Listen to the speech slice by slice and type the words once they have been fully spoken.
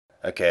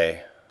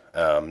Okay,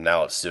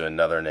 now let's do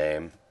another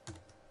name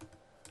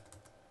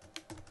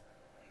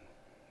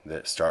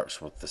that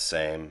starts with the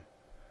same.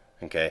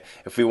 Okay,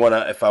 if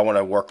I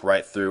wanna work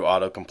right through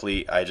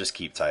autocomplete, I just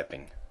keep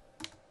typing.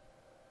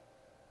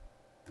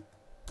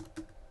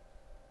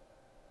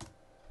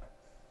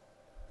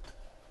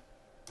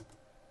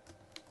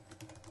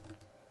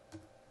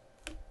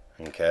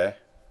 Okay,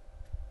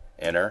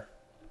 enter,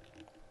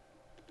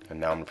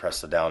 and now I'm gonna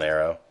press the down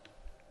arrow.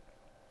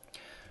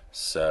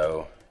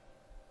 So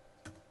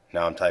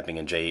now I'm typing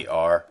in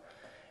JER,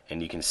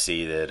 and you can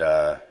see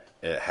that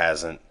it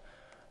hasn't.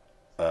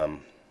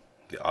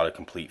 The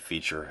autocomplete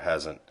feature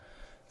hasn't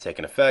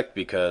taken effect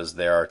because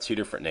there are two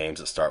different names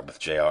that start with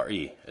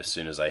JRE. As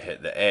soon as I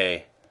hit the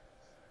A,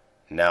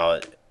 now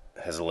it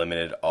has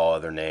eliminated all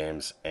other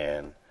names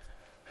and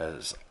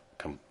has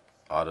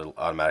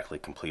automatically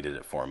completed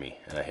it for me,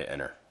 and I hit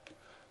enter.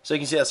 So you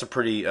can see that's a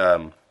pretty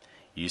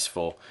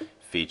useful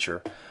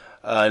feature.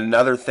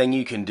 Another thing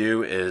you can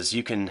do is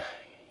you can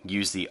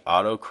use the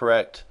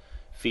autocorrect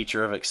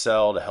feature of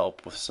Excel to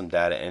help with some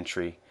data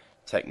entry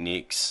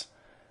techniques.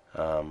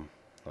 I'll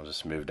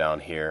just move down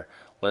here.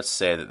 Let's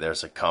say that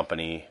there's a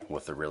company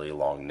with a really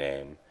long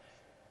name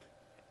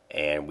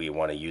and we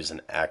want to use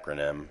an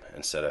acronym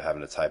instead of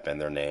having to type in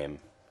their name.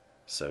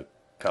 So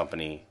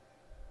company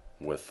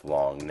with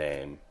long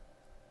name.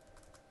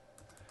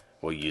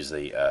 We'll use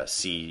the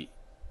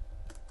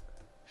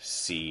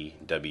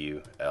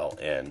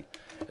CWLN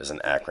as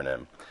an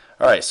acronym.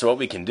 Alright, so what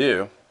we can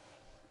do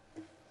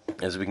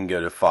is we can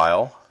go to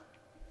File,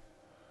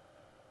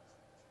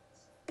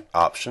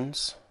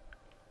 Options,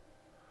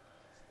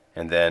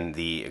 and then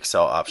the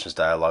Excel Options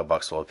dialog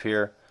box will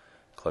appear.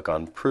 Click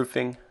on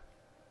Proofing,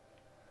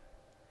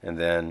 and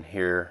then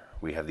here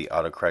we have the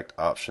Autocorrect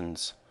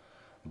Options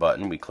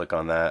button. We click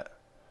on that,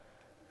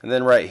 and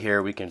then right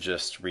here we can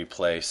just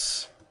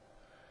replace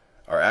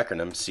our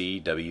acronym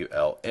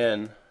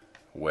CWLN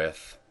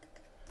with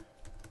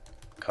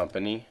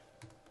company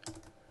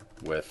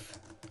with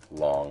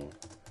long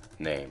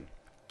name.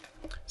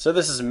 So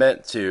this is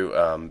meant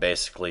to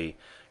basically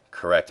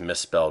correct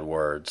misspelled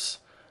words,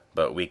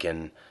 but we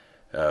can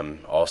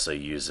also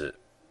use it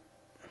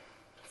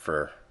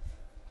for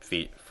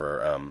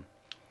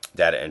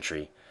data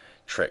entry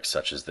tricks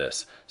such as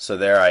this. So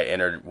there I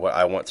entered what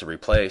I want to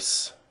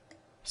replace,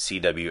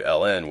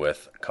 CWLN,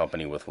 with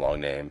company with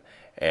long name,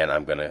 and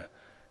I'm going to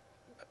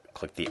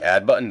click the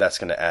add button. That's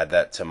going to add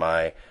that to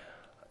my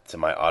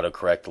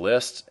autocorrect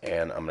list,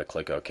 and I'm going to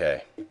click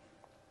OK.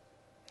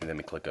 And then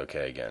we click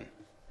OK again.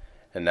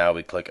 And now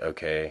we click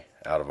OK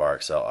out of our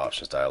Excel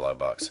Options dialog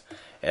box.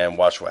 And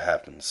watch what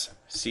happens.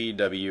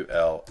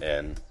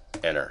 CWLN,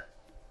 enter.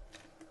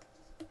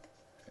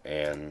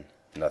 And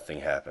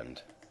nothing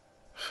happened.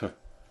 Okay,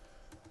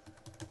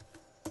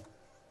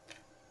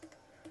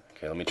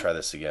 let me try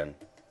this again.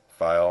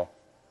 File,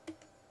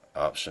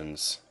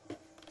 Options.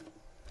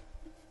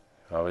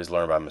 I always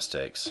learn by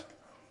mistakes,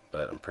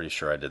 but I'm pretty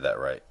sure I did that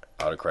right.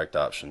 Autocorrect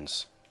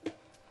Options.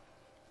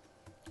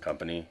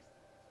 Company,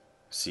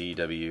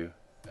 CWLN.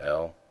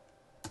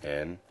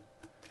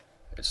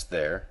 It's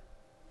there.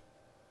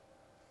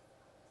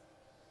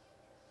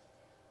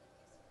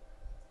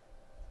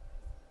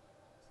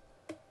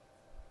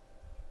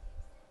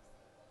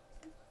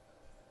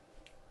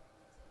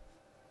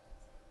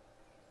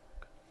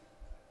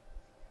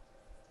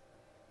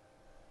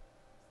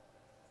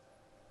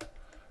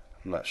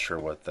 I'm not sure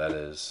what that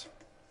is.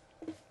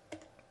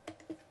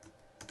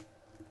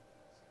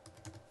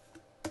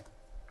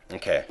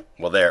 Okay,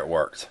 well there it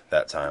worked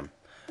that time.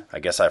 I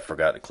guess I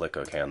forgot to click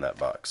OK on that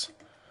box.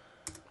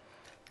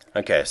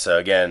 Okay, so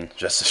again,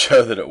 just to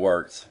show that it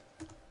worked,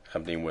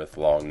 company with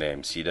long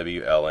name,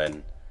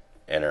 CWLN,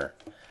 enter.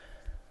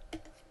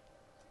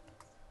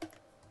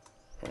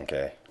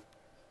 Okay.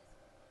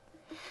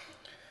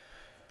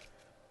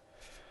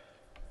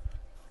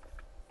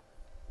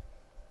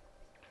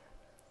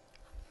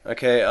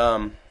 Okay,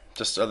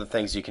 just other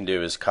things you can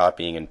do is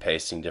copying and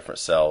pasting different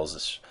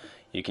cells.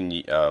 You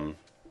can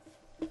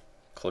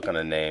click on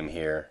a name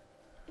here,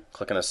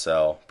 click on a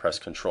cell, press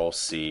Control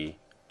C.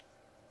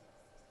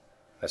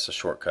 That's a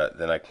shortcut.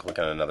 Then I can click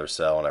on another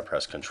cell and I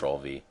press Control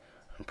V.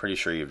 I'm pretty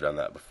sure you've done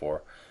that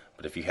before,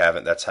 but if you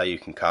haven't, that's how you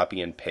can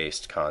copy and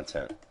paste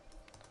content.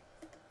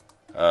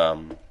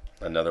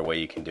 Another way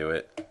you can do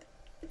it,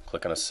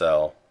 click on a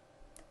cell.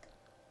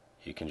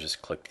 You can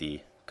just click the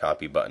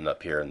copy button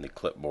up here in the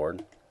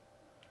clipboard,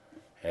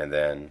 and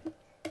then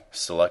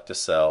select a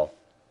cell,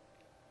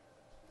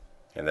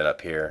 and then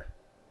up here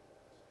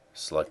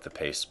select the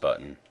paste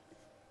button.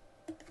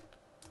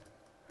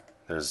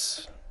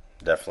 There's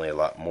definitely a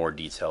lot more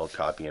detailed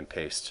copy and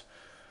paste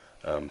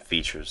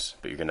features,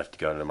 but you're gonna have to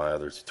go into my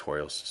other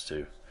tutorials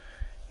to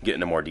get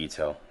into more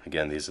detail.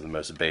 Again, these are the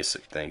most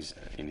basic things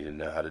you need to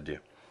know how to do.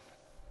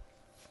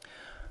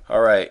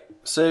 Alright,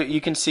 so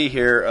you can see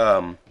here,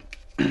 well,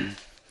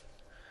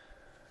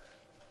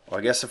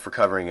 I guess if we're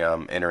covering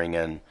entering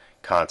in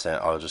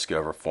content, I'll just go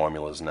over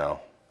formulas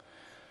now.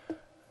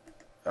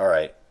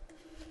 Alright,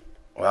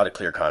 well, how to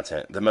clear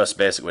content. The most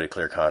basic way to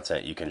clear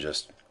content, you can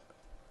just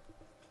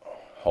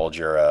hold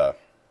your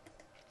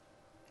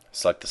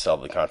select the cell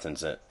that the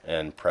content's in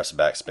and press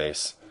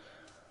backspace.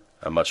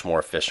 A much more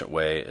efficient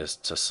way is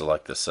to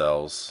select the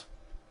cells,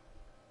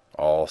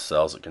 all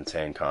cells that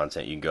contain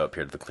content. You can go up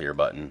here to the clear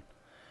button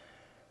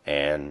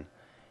and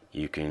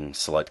you can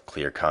select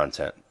clear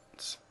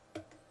contents,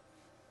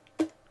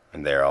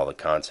 and there all the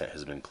content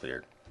has been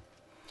cleared.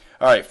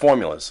 Alright,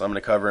 formulas. I'm going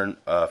to cover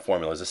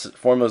formulas.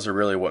 Formulas are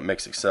really what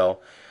makes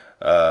Excel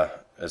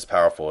as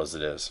powerful as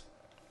it is.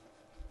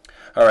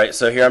 Alright,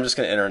 so here I'm just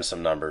going to enter in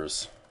some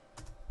numbers.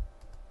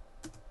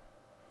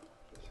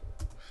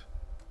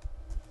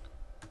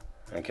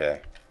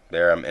 Okay,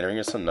 there I'm entering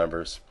in some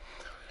numbers.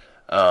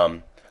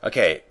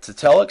 Okay, to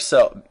tell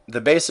Excel, the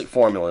basic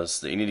formulas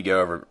that you need to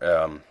go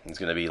over is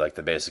going to be like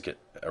the basic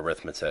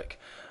arithmetic,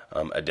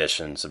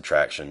 addition,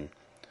 subtraction,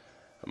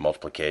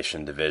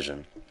 multiplication,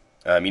 division.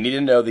 You need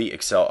to know the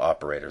Excel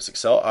operators.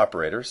 Excel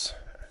operators,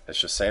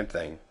 it's just the same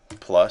thing.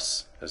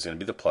 Plus is going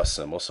to be the plus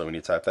symbol, so when you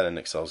type that in,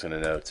 Excel is going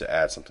to know to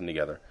add something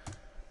together.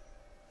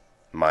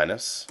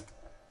 Minus,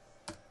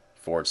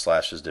 /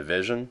 is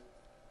division.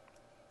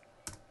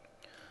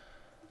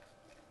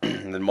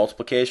 And then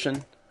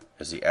multiplication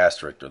is the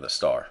asterisk or the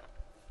star.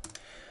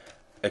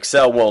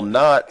 Excel will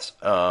not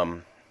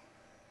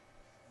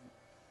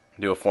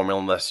do a formula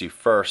unless you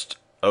first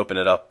open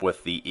it up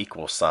with the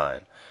equal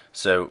sign.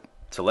 So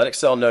to let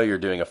Excel know you're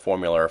doing a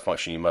formula or a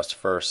function, you must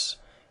first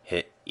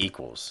hit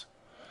equals.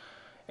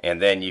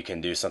 And then you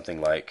can do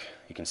something like,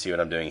 you can see what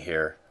I'm doing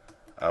here.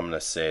 I'm going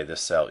to say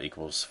this cell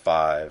equals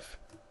 5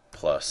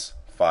 plus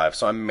 5.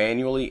 So I'm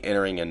manually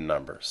entering in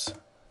numbers.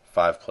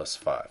 5 plus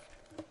 5.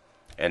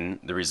 And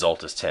the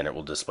result is 10. It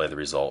will display the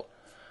result.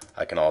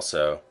 I can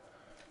also,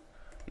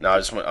 now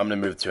I'm going to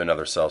move to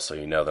another cell so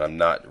you know that I'm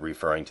not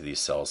referring to these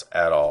cells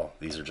at all.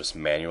 These are just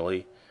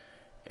manually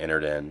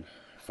entered in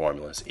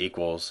formulas.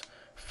 Equals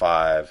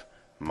 5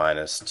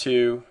 minus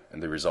 2,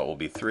 and the result will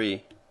be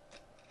 3.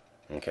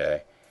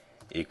 Okay,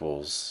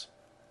 equals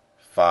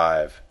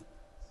 5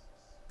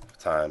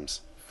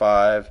 times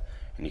 5,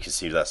 and you can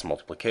see that's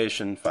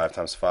multiplication. 5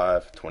 times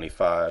 5,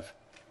 25,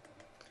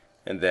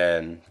 and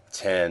then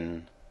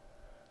 10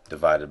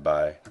 divided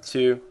by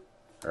 2,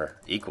 or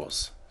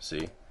equals,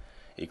 see,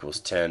 equals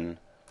 10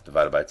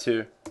 divided by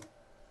 2,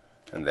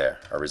 and there,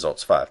 our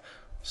result's 5.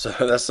 So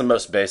that's the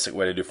most basic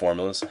way to do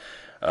formulas.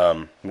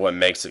 What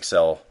makes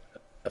Excel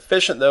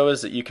efficient, though,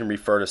 is that you can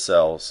refer to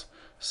cells.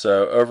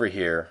 So over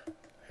here,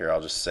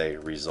 I'll just say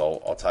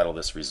result. I'll title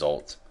this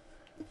result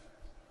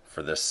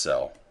for this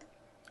cell,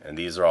 and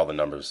these are all the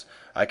numbers.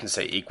 I can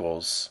say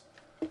equals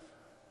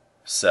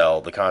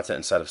cell, the content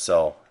inside of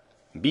cell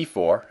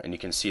B4, and you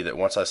can see that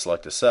once I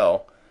select a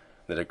cell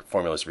that a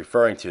formula is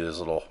referring to, there's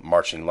little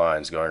marching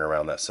lines going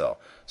around that cell.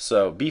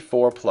 So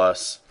B4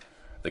 plus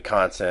the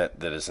content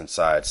that is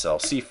inside cell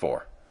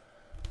C4.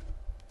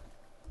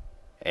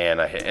 And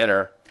I hit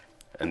enter,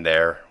 and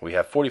there we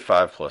have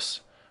 45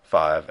 plus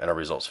 5, and our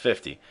result's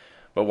 50.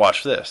 But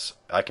watch this.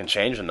 I can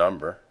change the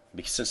number,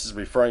 because since it's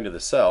referring to the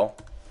cell,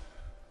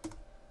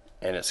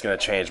 and it's going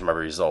to change my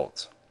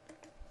result.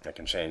 I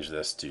can change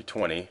this to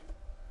 20,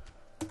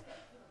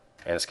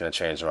 and it's going to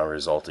change my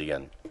result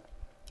again.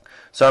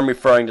 So I'm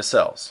referring to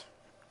cells.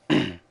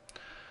 And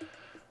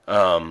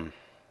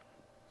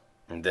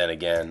then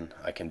again,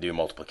 I can do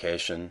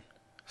multiplication.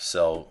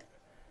 Cell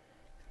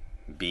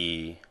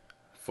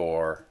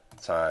B4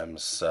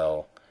 times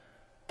cell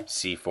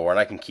C4, and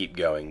I can keep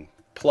going.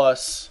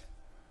 Plus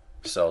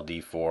cell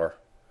D4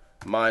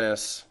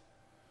 minus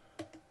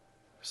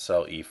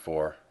cell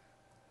E4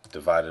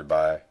 divided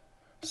by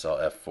cell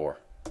F4.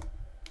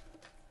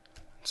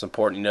 It's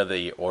important you know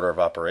the order of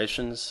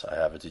operations. I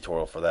have a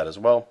tutorial for that as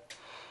well.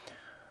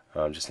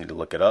 Just need to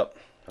look it up,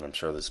 and I'm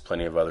sure there's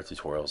plenty of other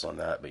tutorials on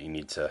that, but you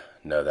need to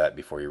know that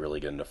before you really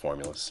get into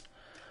formulas.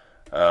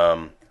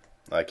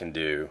 I can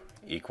do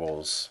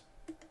equals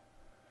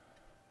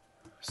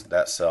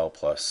that cell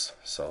plus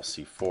cell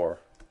C4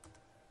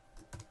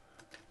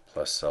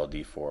 plus cell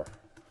D4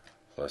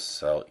 plus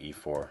cell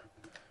E4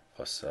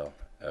 plus cell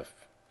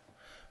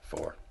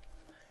F4.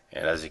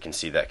 And as you can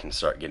see, that can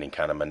start getting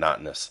kind of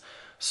monotonous.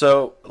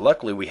 So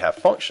luckily we have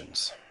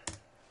functions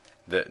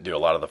that do a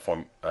lot of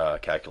the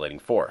calculating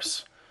for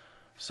us.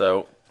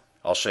 So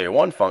I'll show you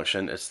one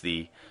function. It's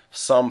the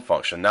sum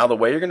function. Now the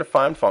way you're going to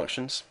find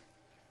functions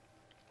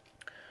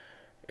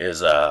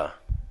is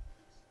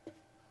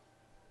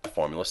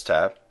Formulas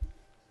tab,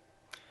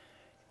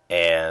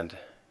 and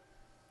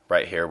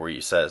right here where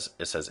it says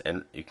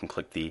you can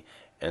click the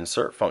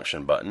Insert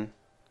Function button,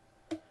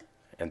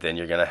 and then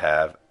you're going to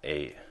have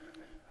the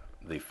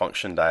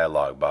function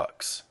dialog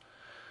box.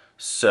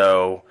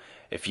 So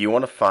if you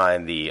want to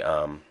find the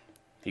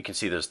you can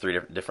see there's three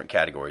different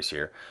categories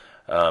here.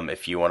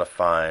 If you want to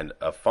find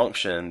a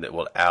function that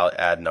will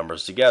add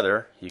numbers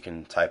together, you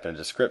can type in a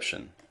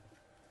description.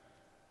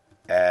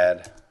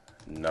 Add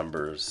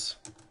numbers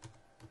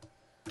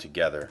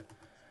together.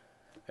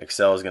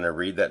 Excel is going to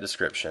read that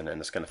description, and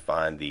it's going to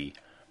find the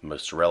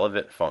most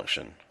relevant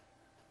function.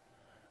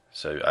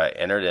 So I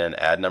entered in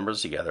add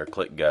numbers together,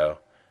 click go,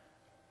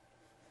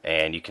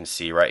 and you can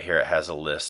see right here it has a list